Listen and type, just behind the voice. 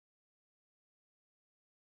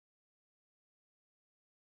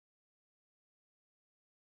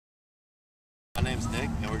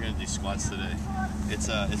squats today. It's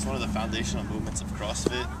one of the foundational movements of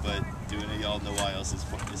CrossFit, but doing it, y'all know why else is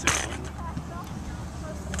important.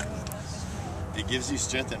 It gives you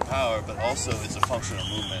strength and power, but also it's a functional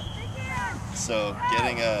movement. So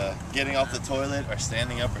getting off the toilet or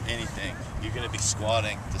standing up or anything, you're gonna be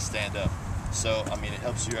squatting to stand up. So I mean, it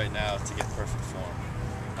helps you right now to get perfect form.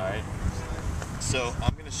 All right. So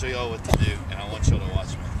I'm gonna show y'all what to do, and I want y'all to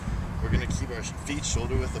watch me. We're gonna keep our feet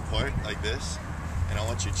shoulder width apart like this, and I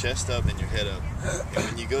want your chest up and your head up. And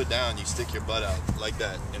when you go down, you stick your butt out like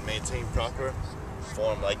that and maintain proper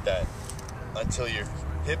form like that until your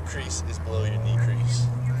hip crease is below your knee crease.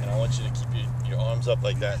 And I want you to keep your arms up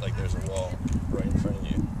like that, like there's a wall right in front of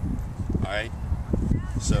you. All right?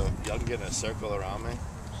 So y'all can get in a circle around me.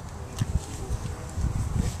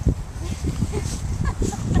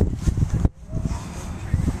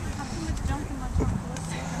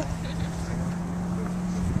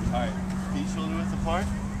 Alright, feet shoulder width apart,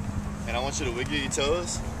 and I want you to wiggle your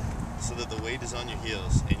toes so that the weight is on your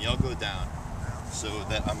heels, and y'all go down so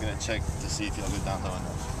that I'm going to check to see if y'all go down low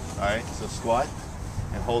enough. Alright, so squat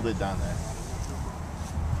and hold it down there.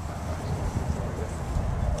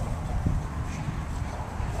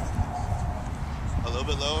 A little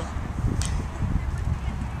bit lower.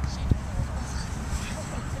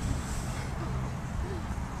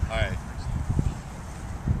 Alright.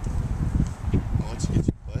 I want you to get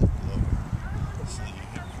your butt lower so that your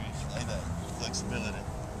hip crease like that. Flexibility.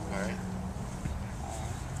 Alright.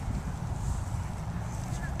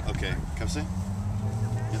 Okay, come see.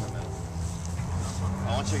 Get in the middle. I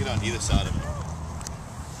want you to get on either side of it.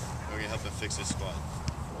 We're gonna help him fix his squat.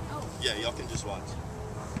 Yeah, y'all can just watch.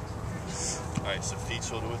 Alright, so feet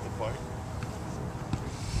shoulder width apart.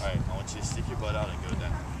 Alright, I want you to stick your butt out and go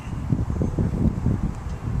down.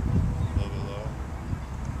 A little bit lower.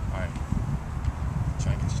 Alright.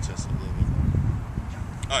 Try and get your chest up a little bit more.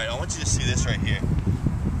 Alright, I want you to see this right here.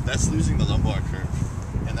 That's losing the lumbar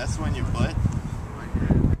curve. And that's when your butt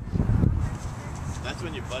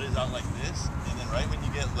is out like this, and then right when you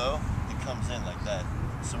get low, it comes in like that.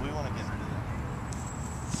 So we want to get rid of that.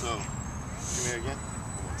 So, come here again.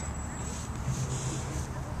 One more time.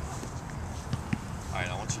 Alright,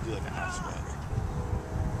 I want you to do like a half squat.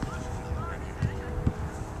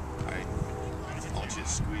 Alright. I want you to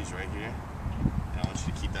squeeze right here. And I want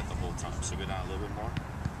you to keep that the whole time. So go down a little bit more.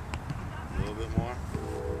 A little bit more.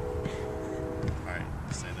 Alright,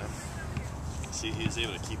 stand up. See, he was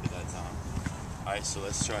able to keep it that time. Alright, so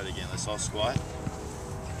let's try it again. Let's all squat.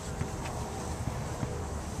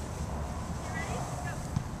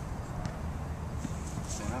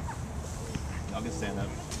 Stand up. Y'all can stand up.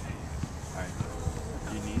 Alright.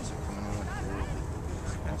 Your knees are coming in like a little bit.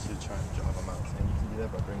 I want you to try and jog them out. And you can do that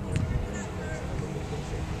by bringing your legs in a little bit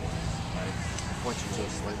closer. Alright. Point your toes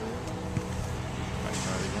slightly. Alright,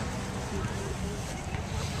 try it again.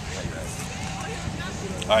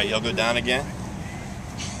 Alright, y'all go down again.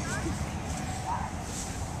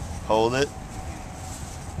 Hold it.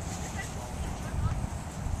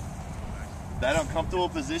 That uncomfortable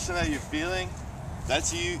position that you're feeling,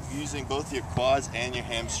 that's you using both your quads and your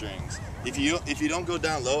hamstrings. If you don't go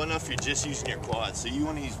down low enough, you're just using your quads. So you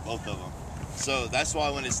want to use both of them. So that's why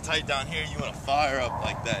when it's tight down here, you want to fire up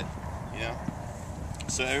like that, you know?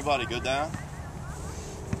 So everybody go down.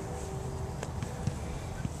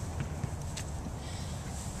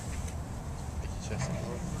 Make your chest up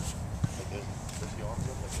forward. Like this. Lift your arms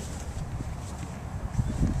up like this.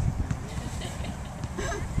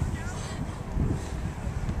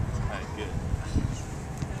 Alright, good.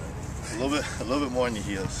 A little bit more in your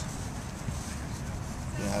heels.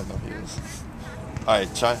 You don't have no heels. Alright,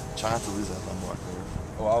 try not to lose that lumbar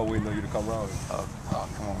curve. Oh, I was waiting on you to come around. Oh,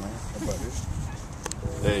 come on, man. How about this?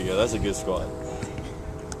 There you go. That's a good squat.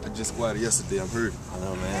 I just squatted yesterday. I'm hurt. I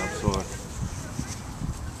know, man. I'm sore.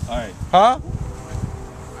 Alright. Huh?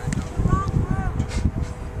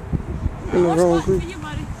 In the wrong group.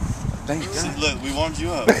 Thank God. Look, we warmed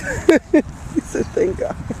you up. He said, thank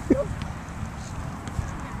God.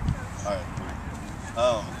 Alright.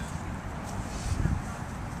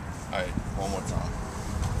 Alright, one more time.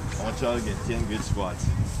 I want y'all to get 10 good squats.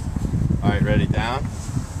 Alright, ready? Down.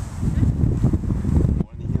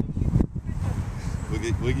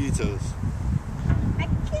 Wiggle your toes.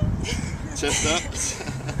 Chest up.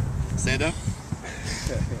 Stand up.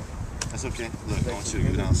 That's okay. Look, I want you to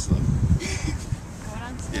go down slow.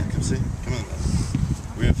 Yeah, come see. Come on.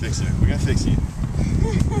 We're gonna fix her. We're gonna fix you.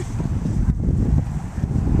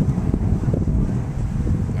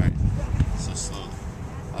 Alright. So slowly.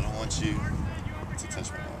 I don't want you to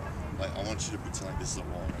touch my arm. Like, I want you to pretend like this is a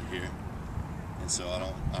wall right here. And so I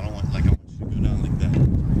don't want, like, I want you to go down like that.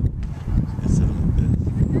 Instead of like this.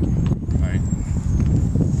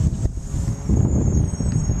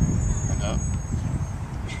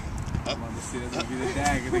 about to see that's gonna be the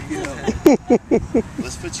dagger to get up.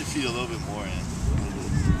 Let's put your feet a little bit more in.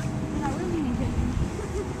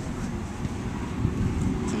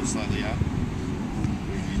 Toes slightly out.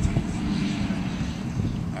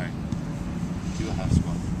 Alright. Do a half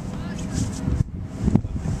squat.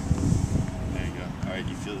 There you go. Alright,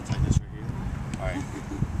 you feel the tightness right here? Alright.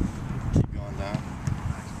 Keep going down.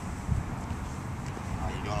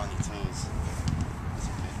 You're going on your toes. It's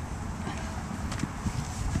okay.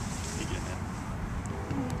 You getting it?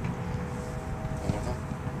 One more time.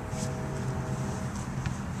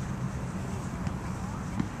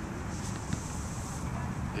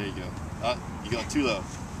 There you go. You going too low.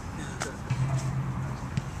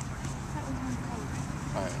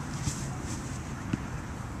 Alright.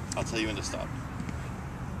 I'll tell you when to stop.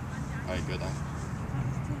 Alright, go down.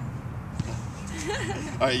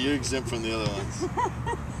 Alright, you're exempt from the other ones.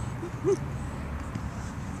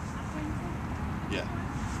 Yeah.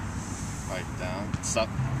 Alright, down. Stop.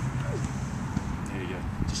 There you go.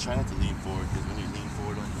 Just try not to lean forward, because when you lean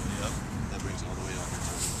forward on the way up, that brings all the weight on your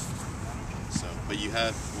toes. Okay, so, but you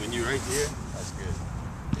have, when you're right here, that's good.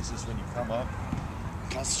 It's just when you come up,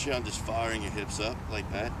 concentrate on just firing your hips up like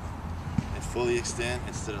that, and fully extend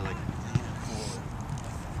instead of like leaning forward.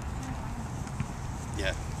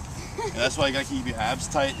 Yeah. And that's why you gotta keep your abs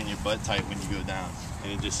tight and your butt tight when you go down.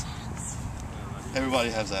 And it just, everybody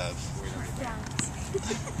has abs.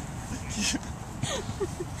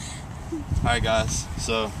 Alright guys,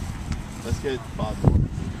 so let's get Bob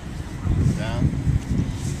down.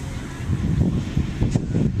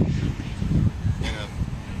 And up.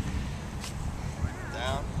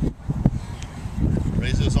 Down.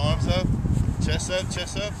 Raise those arms up. Chest up,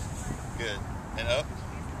 chest up. Good. And up.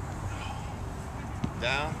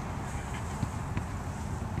 Down.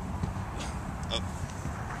 Up.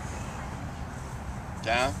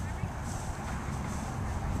 Down.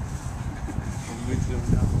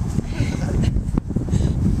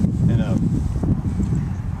 And up.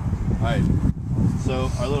 Alright, so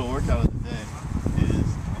our little workout of the day is,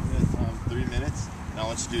 I'm going to time 3 minutes, and I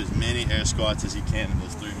want you to do as many air squats as you can in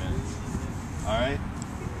those 3 minutes. Alright?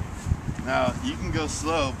 Now, you can go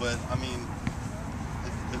slow, but I mean,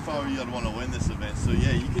 if I were you, I'd want to win this event. So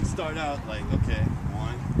yeah, you can start out like, okay,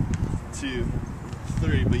 1, 2,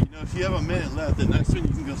 3, but you know, if you have a minute left, the next one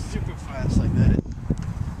you can go super fast like that.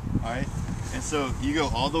 Alright? And so you go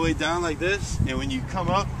all the way down like this, and when you come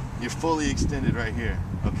up, you're fully extended right here,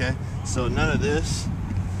 okay? So none of this,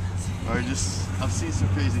 or just, I've seen some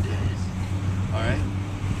crazy things, alright?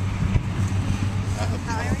 I hope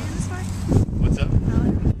How are you in this part? What's up?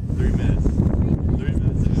 3 minutes. 3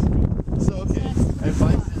 minutes. So, okay,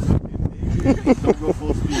 advice is, okay, maybe don't go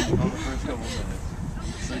full speed on the first couple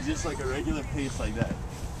minutes. So just like a regular pace like that.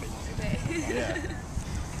 Okay. Yeah. 3,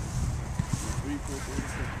 4, 5.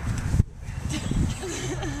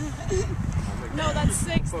 No, that's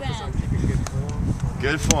 6 then.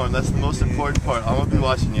 Good form. That's the most important part. I'm gonna be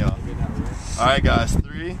watching y'all. All right, guys.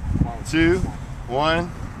 3, 2,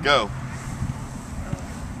 1, go.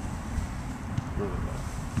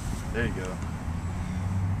 There you go.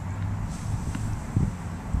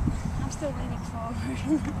 I'm still leaning forward.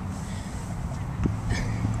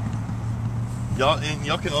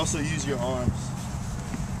 Y'all can also use your arms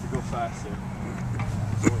to go faster.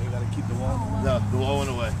 So you gotta keep the wall. No, the wall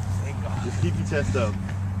went away. Just keep your chest up.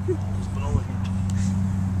 Just blow it.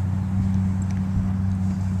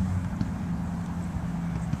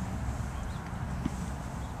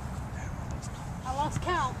 I lost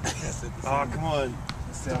count. Oh, come on.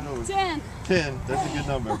 10. 10. That's a good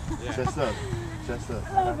number. Yeah. Chest up. Chest up.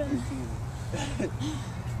 11.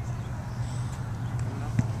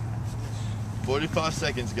 45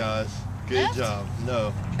 seconds, guys. Good Left? job.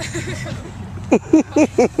 No.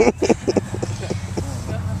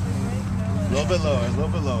 A little bit lower, a little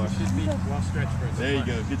bit lower. There you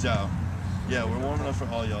go, good job. Yeah, we're warming up for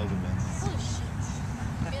all y'all's events. Oh shit.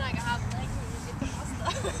 I mean, I can have legs when you get the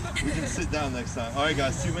pasta. We can sit down next time. All right,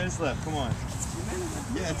 guys, 2 minutes left. Come on.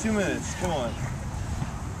 Yeah, 2 minutes. Come on.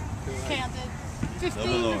 Counted. A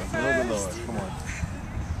 15 little bit lower, a first. little bit lower. Come on.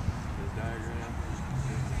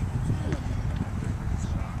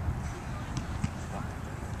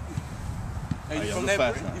 Hey, All right, you y'all from go that?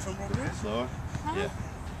 fast now. You from Brooklyn? Slower. Huh? Yeah.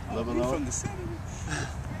 A little bit You lower. from the city? From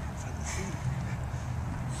the city.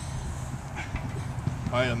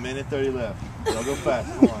 All right, 1:30 left. Y'all go fast.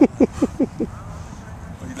 Come on.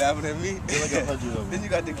 Oh, you laughing at me? Feel like 100 of Then them. you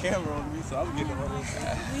got the camera on me, so I'm getting on this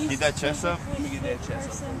side. Get that chest up. Let me get that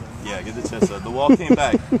chest up. Yeah, get the chest up. The wall came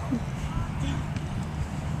back.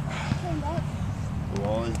 The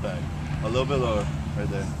wall is back. A little bit lower. Right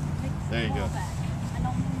there. There you go.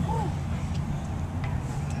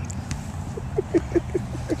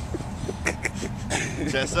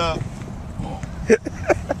 Chest up.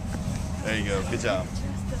 There you go. Good job.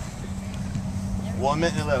 1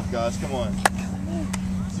 minute left, guys. Come on.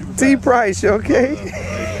 Super T fast. Price, you okay? There you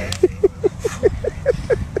go.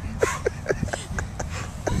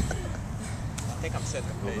 I think I'm setting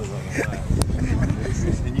the pace.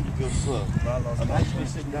 And you can go slow. Imagine you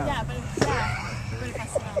sitting down. Yeah, but if I sit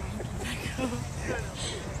down, I can go.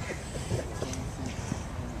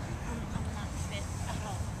 I'm not fit at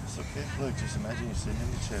all. It's okay. Look, just imagine you're sitting in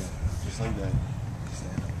the chair. Just like that.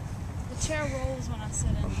 Stand up. The chair rolls when I sit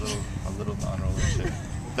in. A little non-rolling chair.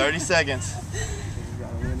 30 seconds.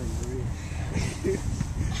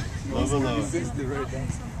 Lower, lower. 60 right now.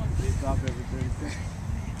 They stop every 30 seconds.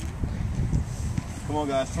 Come on,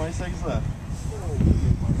 guys. 20 seconds left.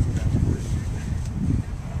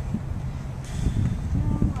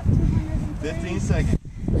 15 seconds.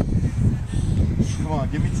 Come on,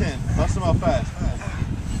 give me 10. Bust them out fast.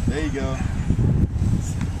 There you go.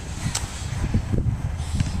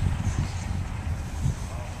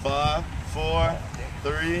 Five, four,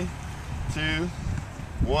 three, two,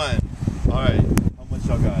 one. All right. How much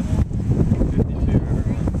y'all got? 53.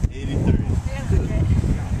 83.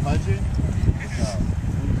 100?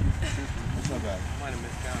 What's y'all got? Might have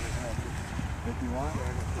miscounted. 51?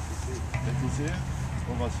 52?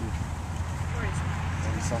 What about you? 40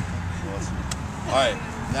 something. Awesome. All right.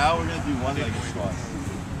 Now we're gonna do one-legged squats.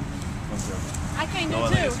 I can No do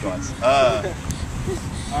one-legged two. squats. All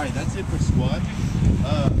right. That's it for squat.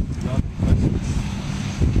 Y'all have any questions?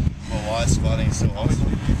 Well, why squatting is so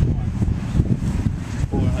awesome?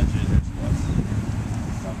 400 squats.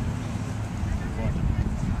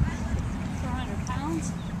 400 pounds?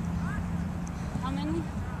 How many?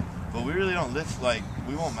 But we really don't lift, like,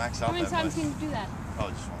 we won't max out How many that times much. can you do that? Oh,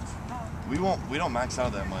 just once. Oh. We don't max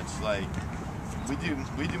out that much. Like, we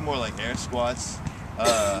do more like air squats,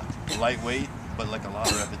 lightweight, but like a lot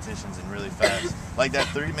of repetitions and really fast. Like that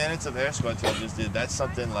 3 minutes of air squats I just did, that's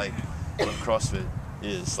something like what CrossFit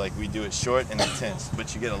is. Like, we do it short and intense,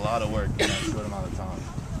 but you get a lot of work in that short amount of time.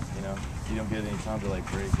 You know, you don't get any time to like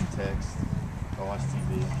break and text or watch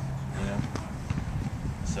TV. You know,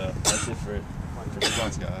 so that's it for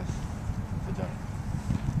squats, guys. Good job.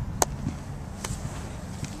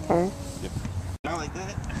 Yep. Not like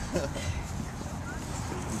that.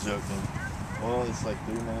 I'm joking. Well, it's like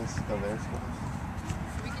 3 minutes of air squats.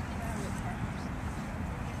 We can do that with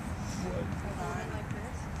What? like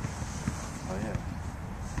this. Oh yeah.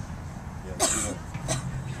 Yeah.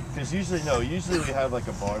 Because usually we have like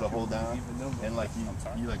a bar to hold down, and like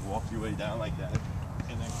you like walk your way down like that,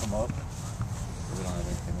 and then come up. We don't have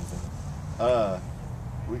anything like that.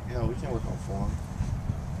 We can work on form.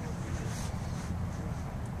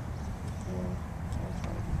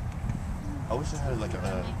 I wish I had like Use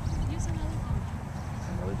another dummy.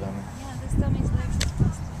 another dummy. Yeah, this dummy's legs is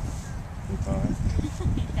busted. You fine?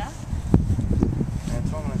 Yeah?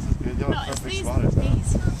 Antoine, this is good. Y'all No, are it's perfect these. spotters now.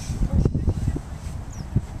 These.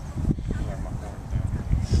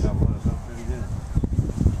 That was up pretty good.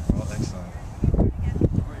 Well, excellent.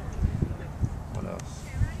 What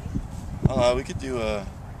else? We could do you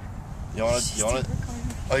wanna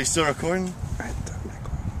Oh, you still recording? I thought like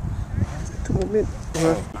 2 minutes.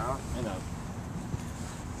 Oh, enough.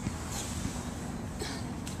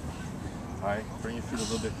 Alright, bring your feet a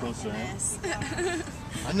little bit closer in. Yes.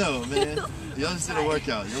 I know, man. Y'all just did a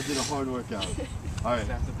workout. Y'all did a hard workout. Alright,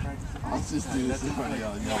 I'll just do this in front of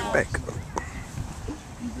y'all. Y'all watch. Back up.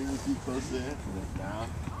 You bring your feet closer in, and then down,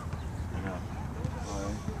 and up.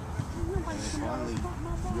 Alright. And then finally,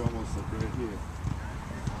 you're almost like right here.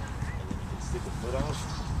 And then you can stick a foot out.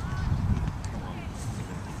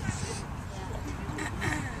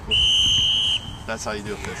 That's how you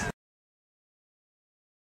do a fist.